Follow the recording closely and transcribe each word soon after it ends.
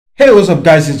Hey, what's up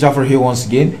guys, it's Jaffer here once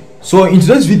again. So in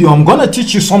today's video I'm gonna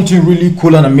teach you something really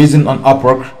cool and amazing on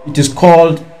Upwork. It is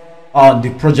called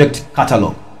the project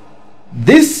catalog.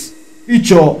 This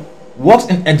feature works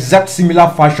in exact similar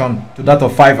fashion to that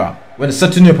of Fiverr when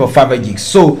setting up a Fiverr Gigs.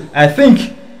 So I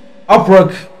think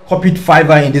Upwork copied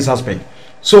Fiverr in this aspect.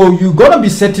 So you're gonna be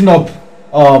setting up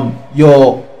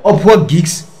your Upwork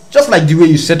Gigs just like the way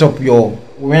you set up your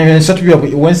when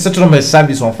setting up a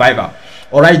service on Fiverr.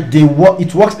 All right,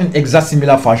 it works in exact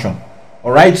similar fashion.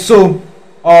 All right, so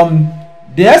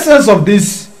the essence of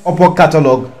this Upwork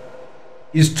catalog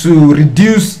is to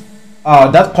reduce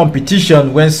that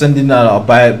competition when sending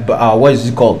what is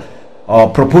it called,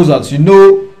 proposals. You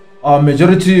know,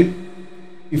 majority,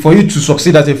 for you to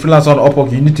succeed as a freelancer on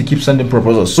Upwork, you need to keep sending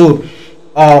proposals. So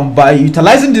by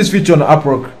utilizing this feature on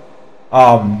Upwork,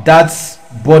 that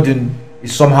burden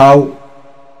is somehow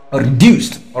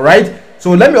reduced. All right,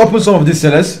 so let me open some of these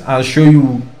sellers and show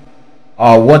you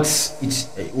what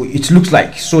it looks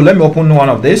like. So let me open one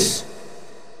of this.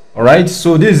 All right,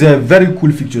 so this is a very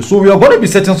cool feature. So we are going to be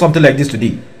setting something like this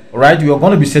today. All right, we are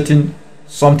going to be setting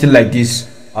something like this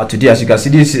today. As you can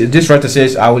see, this writer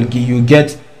says I will give you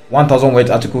get 1000 word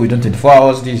article within 24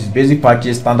 hours. This is basic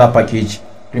package, standard package,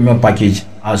 premium package,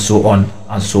 and so on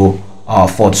and so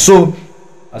forth. So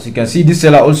as you can see, this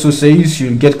seller also says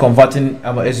you'll get converting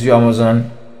SEO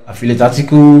Amazon affiliate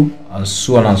article and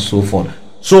so on and so forth.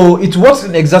 So it works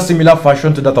in exact similar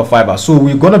fashion to that of Fiverr. So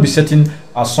we're going to be setting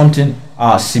something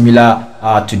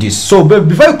similar to this. So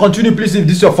before you continue, please, if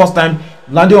this is your first time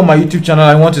landing on my YouTube channel,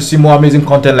 I want to see more amazing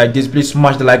content like this, please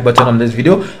smash the like button on this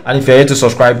video, and if you're here to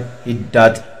subscribe, hit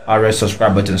that red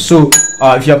subscribe button. So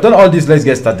if you have done all this, let's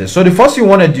get started. So the first thing you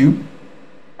want to do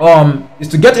is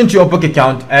to get into your Upwork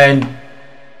account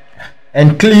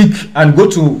and click and go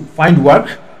to find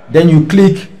work. Then you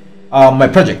click my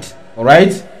project. All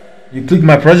right, you click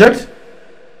my project.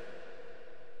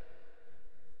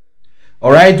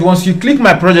 All right, once you click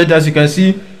my project, as you can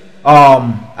see,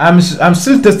 I'm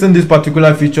still testing this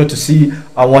particular feature to see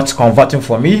what's converting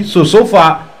for me. So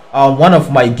far one of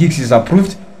my gigs is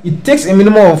approved. It takes a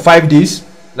minimum of 5 days,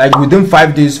 like within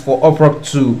 5 days, for Upwork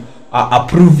to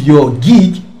approve your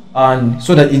gig, and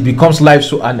so that it becomes live,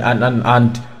 so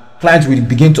and clients will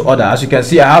begin to order. As you can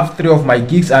see, I have 3 of my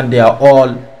gigs and they are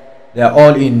all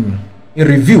in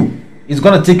review. It's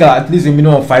gonna take at least a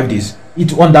minimum of 5 days.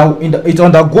 It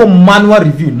undergo manual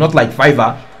review, not like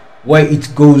Fiverr where it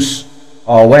goes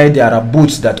where there are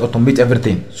bots that automate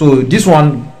everything. So this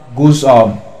one goes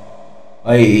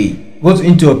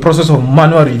into a process of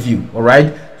manual review. All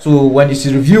right, so when it's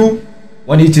review,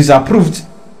 when it is approved,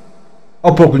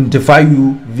 Upwork will notify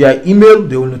you via email.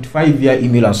 They will notify you via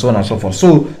email, and so on and so forth.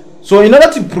 So in order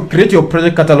to create your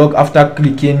project catalog, after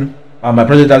clicking my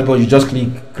project dashboard, you just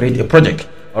click create a project.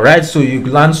 All right, so you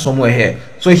land somewhere here.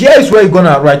 So here is where you're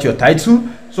gonna write your title.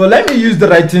 So let me use the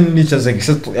writing niche as a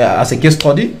case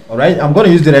study. All right, I'm gonna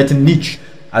use the writing niche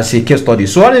as a case study.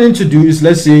 So what I need to do is,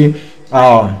 let's say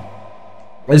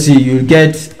you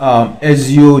get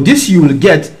SEO. This you will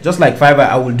get just like Fiverr.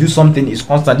 I will do something is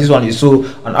constant. This one is so,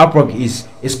 and Upwork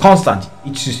is constant.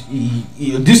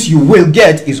 This you will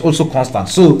get is also constant.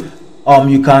 So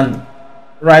you can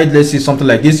write, let's say something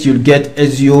like this. You'll get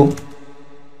SEO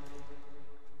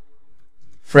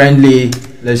friendly,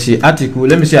 let's say article.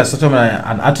 Let me say I start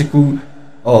an article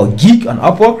or gig on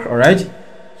Upwork. All right,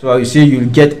 so you say you'll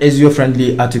get SEO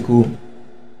friendly article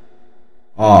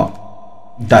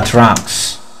that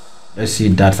ranks. Let's see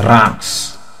that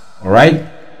ranks. All right,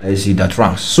 let's see that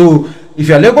ranks. So if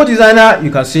you're a logo designer, you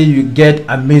can say you get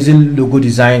amazing logo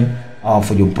design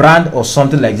for your brand or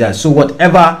something like that. So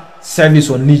whatever service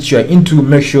or niche you're into,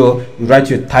 make sure you write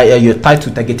your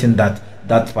title targeting that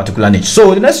particular niche.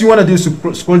 So the next you want to do is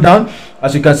to scroll down.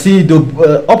 As you can see, the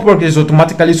Upwork is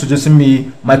automatically suggesting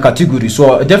me my category.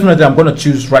 So definitely I'm going to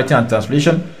choose writing and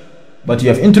translation. But if you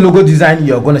have into logo design,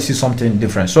 you're going to see something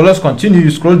different. So let's continue.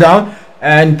 You scroll down,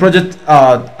 and project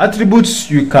attributes,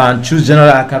 you can choose general.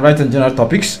 I can write on general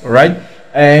topics. All right,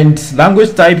 and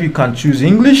language type, you can choose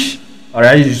English. All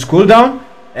right, you scroll down,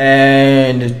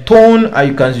 and tone,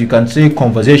 you can say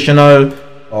conversational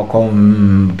or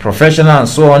professional and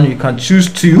so on. You can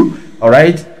choose to. All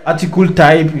right, article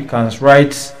type, you can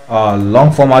write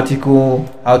long form article,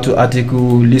 how to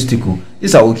article, listicle.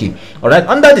 These are okay. All right,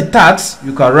 under the tags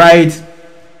you can write,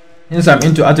 since I'm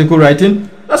into article writing,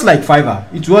 that's like Fiverr.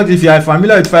 It works. If you are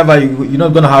familiar with Fiverr, you're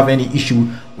not going to have any issue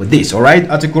with this. All right,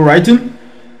 article writing,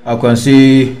 I can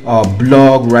say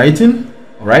blog writing.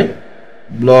 All right,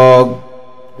 blog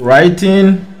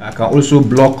writing. I can also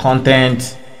blog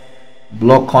content,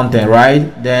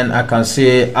 right? Then I can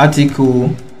say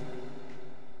article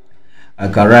I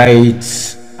can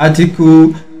write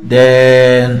article,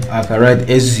 then I can write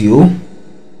SEO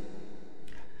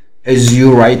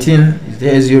writing. Is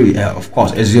there SEO? Yeah, of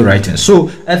course, SEO writing. So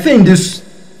I think these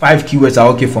 5 keywords are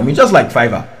okay for me, just like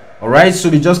Fiverr. All right, so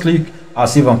we just click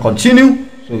save and continue.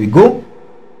 So we go.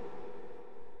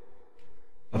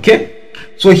 Okay,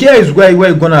 so here is where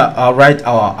we're gonna write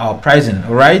our pricing.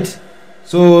 All right,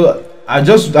 so I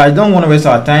don't want to waste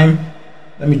our time.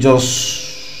 Let me just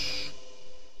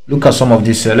look at some of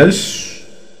these sellers.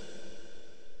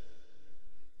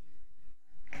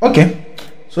 Okay,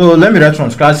 so let me write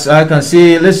from scratch. I can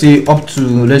say, let's say up to,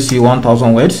 let's say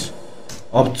 1,000 words,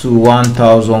 up to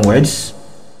 1,000 words,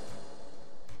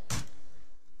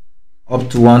 up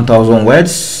to 1,000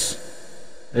 words.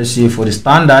 Let's see, for the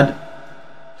standard,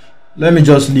 let me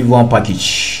just leave 1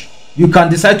 package. You can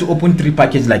decide to open 3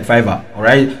 packages like Fiverr. All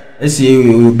right, let's say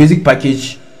your basic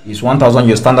package is 1,000,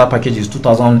 your standard package is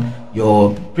 2,000,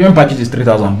 your premium package is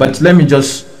 3,000. But let me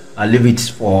just leave it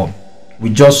for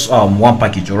with just 1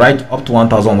 package. All right, up to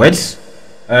 1,000 words.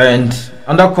 And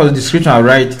under course description, I will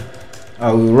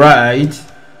write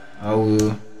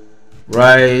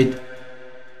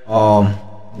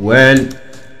well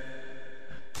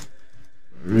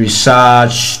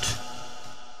researched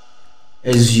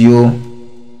SEO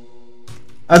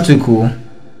article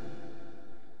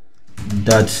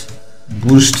that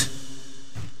boost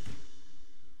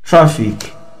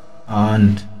traffic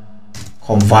and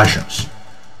conversions.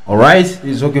 All right,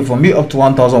 it's okay for me, up to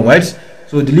 1,000 words.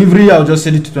 So delivery, I'll just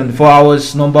set it to 24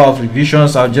 hours. Number of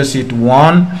revisions, I'll just say to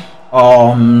 1.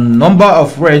 Number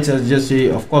of words, I'll just say,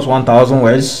 of course, 1,000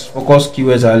 words. Focus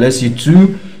keywords, let's say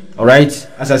 2. All right,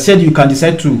 as I said, you can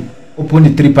decide to open the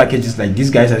 3 packages like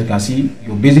these guys. As you can see,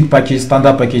 your basic package,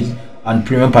 standard package, and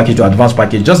premium package or advanced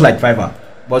package, just like Fiverr.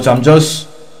 But I'm just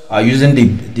using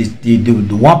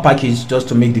the 1 package just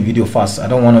to make the video fast. I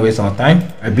don't want to waste our time.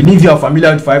 I believe you are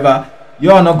familiar with Fiverr.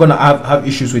 You are not gonna have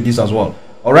issues with this as well.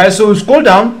 All right, so scroll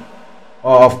down.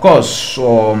 Of course,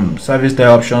 service type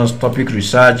options, topic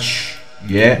research.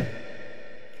 Yeah,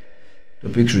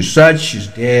 topic research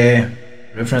is there.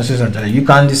 References, and you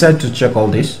can decide to check all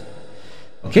this.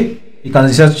 Okay, you can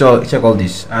decide to check all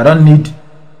this. I don't need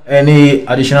any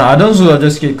additional add-ons, so I'll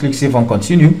just click save and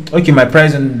continue. Okay, my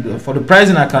pricing, for the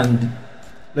pricing, I can,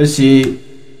 let's say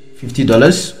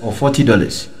 $50 or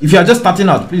 $40. If you are just starting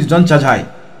out, please don't charge high.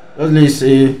 Let's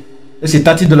say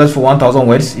 $30 for 1,000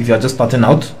 words if you are just starting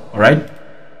out. All right,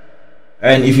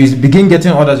 and if you begin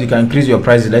getting orders, you can increase your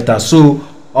price later. So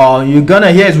you're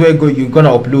gonna, here's where you're gonna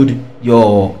upload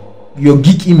your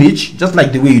gig image, just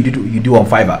like the way you do on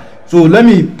Fiverr. So let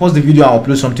me pause the video and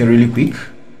upload something really quick.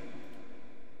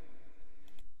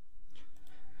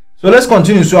 So let's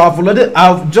continue. So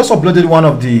I've just uploaded one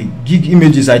of the gig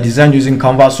images I designed using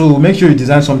Canva. So make sure you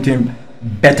design something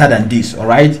better than this. All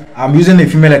right, I'm using a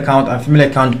female account, and female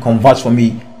account converts for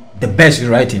me the best in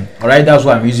writing. All right, that's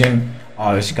why I'm using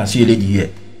as you can see, a lady here.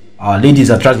 Ladies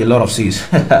attract a lot of sales.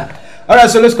 All right,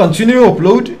 so let's continue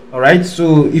upload. All right,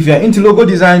 so if you're into logo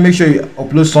design, make sure you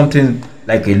upload something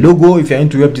like a logo. If you're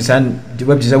into web design,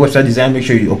 website design, make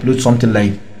sure you upload something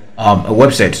like a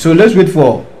website. So let's wait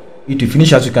for it to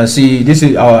finish. As you can see, this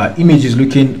is our image is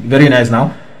looking very nice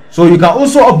now. So you can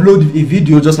also upload a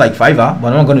video just like Fiverr, but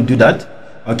I'm not going to do that.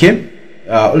 Okay,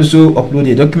 also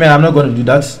upload a document. I'm not going to do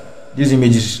that. This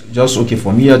image is just okay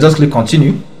for me. I'll just click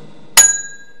continue.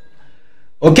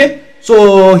 Okay,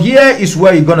 so here is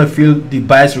where you're gonna fill the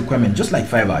buyer's requirement, just like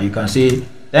Fiverr. You can say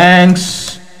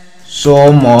thanks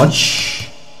so much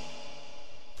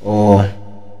for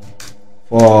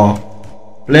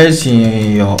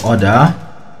placing your order.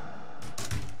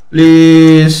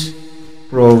 Please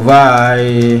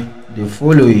provide the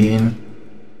following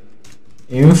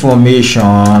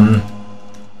information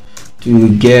to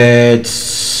get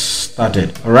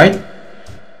started. All right,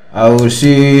 I will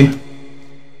see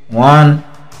 1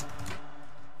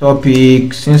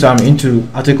 topic. Since I'm into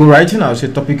article writing, I'll say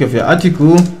topic of your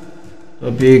article. 2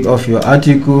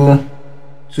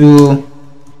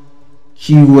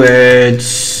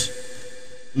 keywords,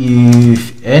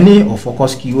 if any, or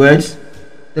focus keywords.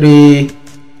 3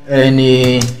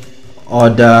 any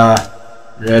other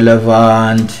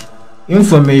relevant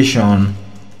information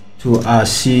to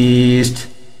assist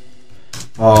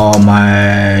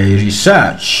my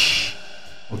research.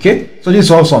 Okay, so this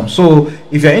is awesome. So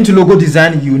if you're into logo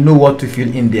design, you know what to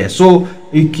fill in there. So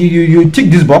you tick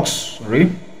this box.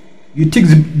 Sorry, you tick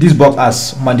this box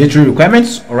as mandatory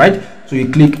requirements. All right, so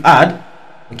you click add.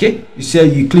 Okay,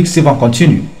 you click save and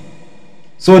continue.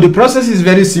 So the process is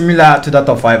very similar to that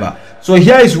of Fiverr. So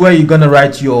here is where you're gonna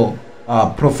write your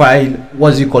profile,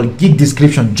 what's it called, gig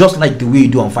description, just like the way you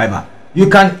do on Fiverr. You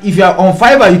can, if you are on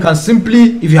Fiverr, you can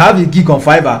simply, if you have a gig on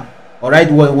Fiverr, all right,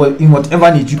 in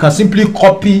whatever niche, you can simply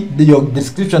copy your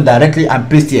description directly and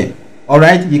paste here. All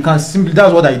right, you can simply,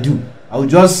 that's what I do. I will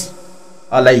just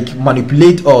like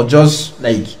manipulate or just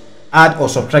like add or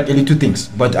subtract a little things,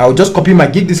 but I will just copy my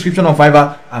gig description on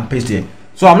Fiverr and paste here.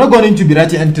 So I'm not going to be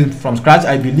writing anything from scratch.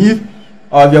 I believe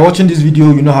if you're watching this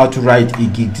video, you know how to write a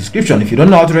gig description. If you don't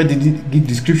know how to write the gig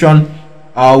description,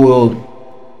 I will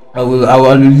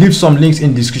leave some links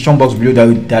in the description box below that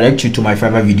will direct you to my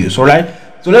Fiverr videos. All right,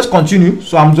 so let's continue.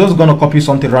 So I'm just gonna copy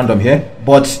something random here,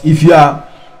 but if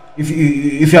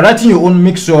you're writing your own,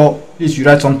 make sure please you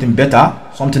write something better,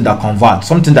 something that converts,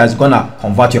 something that's gonna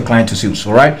convert your client to sales.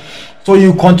 All right, so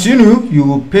you continue,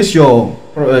 you paste your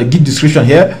gig description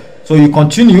here. So you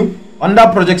continue under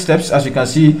project steps. As you can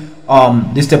see,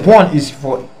 the step 1 is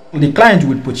for the client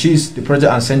will purchase the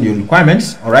project and send your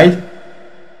requirements. All right,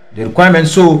 the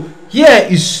requirements. So here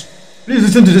is, please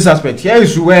listen to this aspect. Here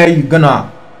is where you're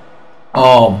gonna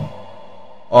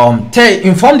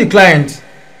inform the client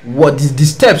what is the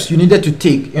steps you needed to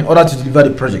take in order to deliver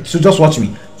the project. So just watch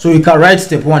me. So you can write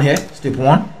step 1 here, step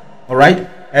 1. All right,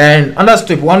 and under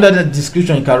step 1, under the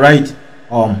description, you can write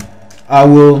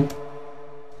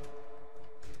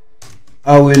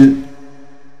I will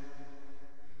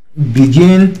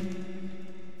begin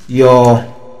your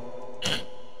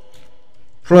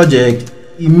project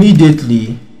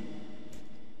immediately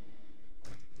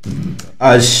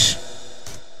as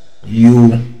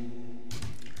you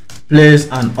place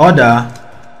an order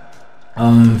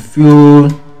and fill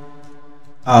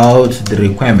out the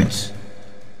requirements.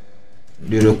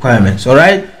 All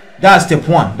right, that's step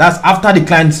 1. That's after the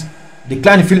client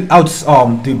fill out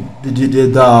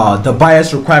the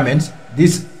buyer's requirements.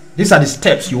 These are the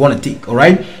steps you want to take. All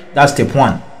right, that's step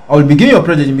 1. I will begin your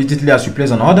project immediately as you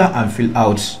place an order and fill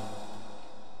out.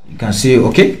 You can say,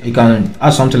 okay, you can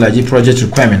add something like the project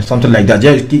requirement, something like that.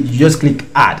 You just click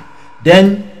add.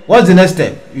 Then what's the next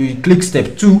step? You click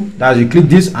step 2. That you click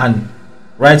this and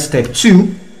write step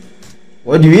 2.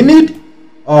 What do you need?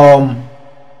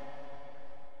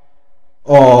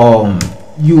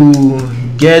 You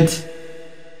get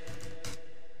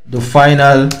the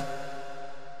final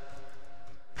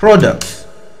product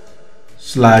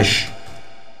 /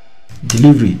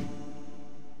 delivery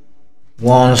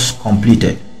once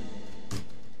completed.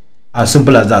 As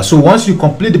simple as that. So once you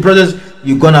complete the project,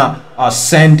 you're gonna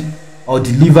send or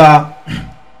deliver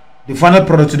the final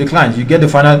product to the client. You get the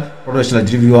final product /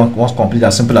 delivery once complete.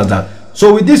 As simple as that.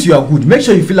 So with this, you are good. Make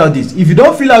sure you fill out this. If you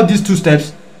don't fill out these 2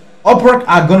 steps, Upwork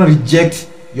are gonna reject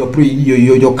your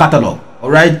catalog.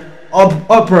 All right,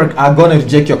 Upwork are gonna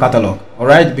reject your catalog. All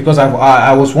right, because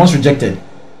I was once rejected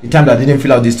the time that I didn't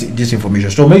fill out this information.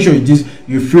 So make sure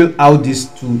you fill out these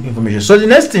 2 information. So the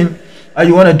next thing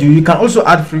you want to do, you can also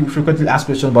add frequently asked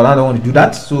questions, but I don't want to do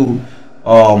that. So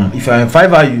if you're in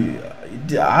Fiverr,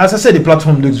 as I said, the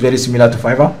platform looks very similar to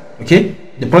Fiverr. Okay,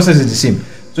 the process is the same.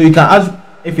 So you can add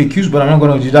FAQs, but I'm not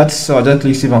going to do that. So I'll just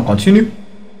click save and continue.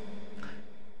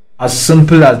 As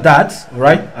simple as that,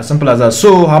 right? As simple as that.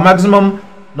 So our maximum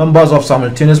numbers of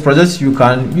simultaneous projects, you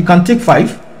can take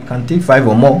 5. You can take 5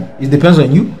 or more. It depends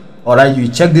on you. All right, you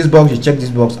check this box,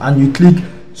 and you click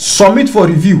submit for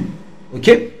review.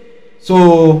 Okay,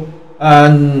 so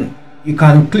and you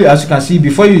can click, as you can see,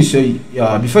 before you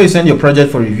send your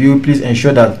project for review, please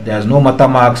ensure that there's no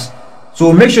watermarks.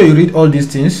 So make sure you read all these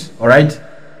things, all right,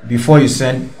 before you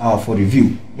send for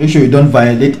review. Make sure you don't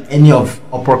violate any of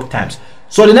Upwork terms.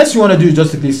 So the next you want to do is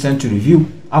just click send to review.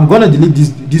 I'm gonna delete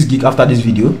this gig after this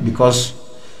video because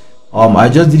I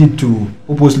just did it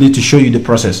purposely to show you the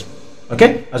process.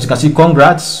 Okay, as you can see,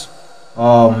 congrats,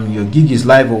 your gig is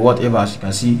live or whatever. As you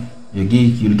can see, your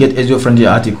gig, you'll get SEO friendly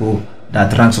article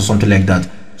that ranks or something like that.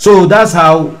 So that's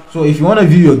how. So if you want to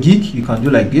view your gig, you can do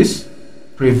like this,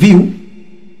 preview,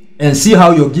 and see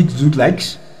how your gigs look like.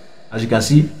 As you can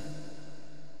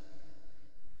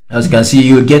see,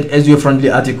 you'll get SEO friendly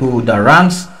article that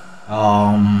ranks.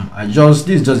 This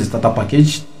is just the starter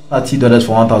package, $30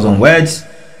 for 1,000 words.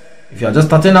 If you are just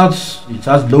starting out, you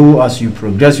charge low. As you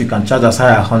progress, you can charge as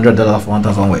high as $100 for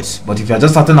 1,000 words. But if you are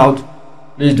just starting out,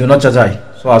 please do not charge high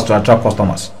so as to attract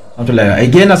customers. Something like that.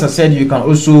 Again, as I said, you can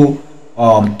also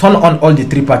turn on all the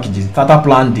 3 packages: starter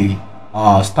plan, the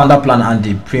standard plan, and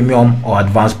the premium or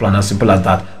advanced plan. As simple as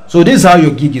that. So this is how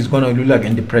your gig is going to look like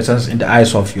in the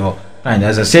eyes of your client.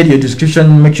 As I said, your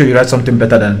description, make sure you write something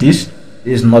better than this.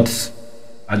 This is not.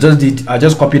 I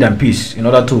just copied and paste in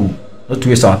order to not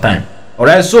waste our time. All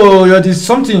right, so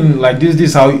something like this. This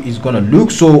is how it's gonna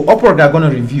look. So Upwork are gonna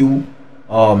review,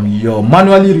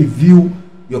 manually review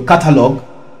your catalog,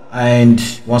 and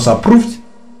once approved,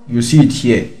 you see it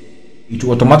here. it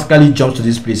will automatically jump to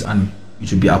this place and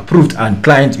it will be approved, and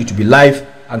client, it will be live,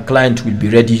 and client will be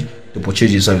ready to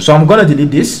purchase your service. So I'm gonna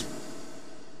delete this.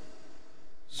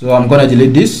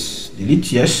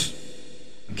 Delete, yes.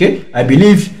 Okay, I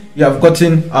believe you have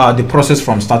gotten the process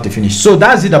from start to finish. So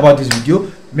that's it about this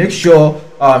video. Make sure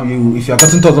if you have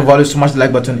gotten tons of value, smash the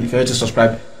like button. If you're ready to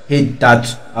subscribe, hit that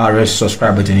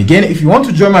subscribe button. Again, if you want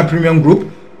to join my premium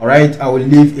group, all right, I will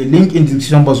leave a link in the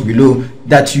description box below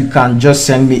that you can just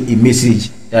send me a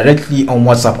message directly on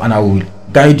WhatsApp, and I will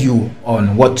guide you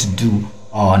on what to do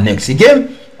next.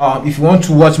 Again, if you want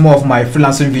to watch more of my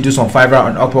freelancing videos on Fiverr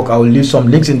and Upwork, I will leave some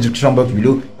links in the description box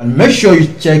below, and make sure you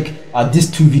check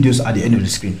these 2 videos at the end of the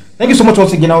screen. Thank you so much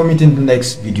once again. I will meet in the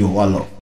next video. Wallah.